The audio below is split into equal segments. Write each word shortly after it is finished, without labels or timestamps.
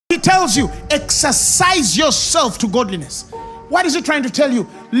tells you, exercise yourself to godliness, what is it trying to tell you?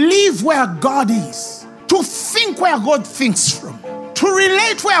 Live where God is. To think where God thinks from. To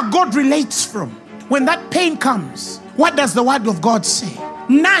relate where God relates from. When that pain comes, what does the word of God say?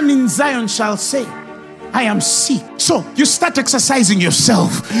 None in Zion shall say, I am sick. So you start exercising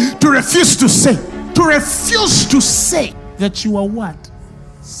yourself to refuse to say that you are what?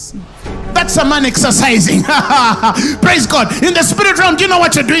 Sick. That's a man exercising. Praise God. In the spirit realm, do you know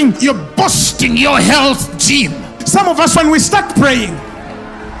what you're doing? You're boosting your health gym. Some of us, when we start praying,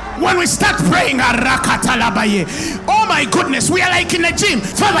 oh my goodness, we are like in a gym.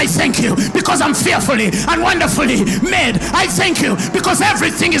 Father, I thank you because I'm fearfully and wonderfully made. I thank you because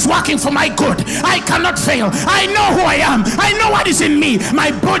everything is working for my good. I cannot fail. I know who I am. I know what is in me.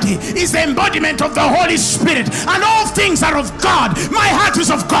 My body is the embodiment of the Holy Spirit, and all things are of God. My heart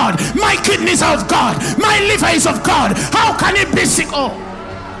is of God. My kidneys are of God. My liver is of God. How can it be sick? Oh,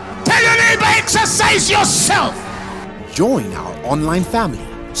 tell your neighbor, exercise yourself. Join our online family.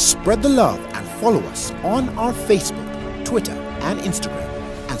 Spread the love and follow us on our Facebook, Twitter, and Instagram,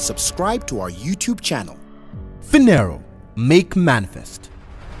 and subscribe to our YouTube channel. Phaneroo, make manifest.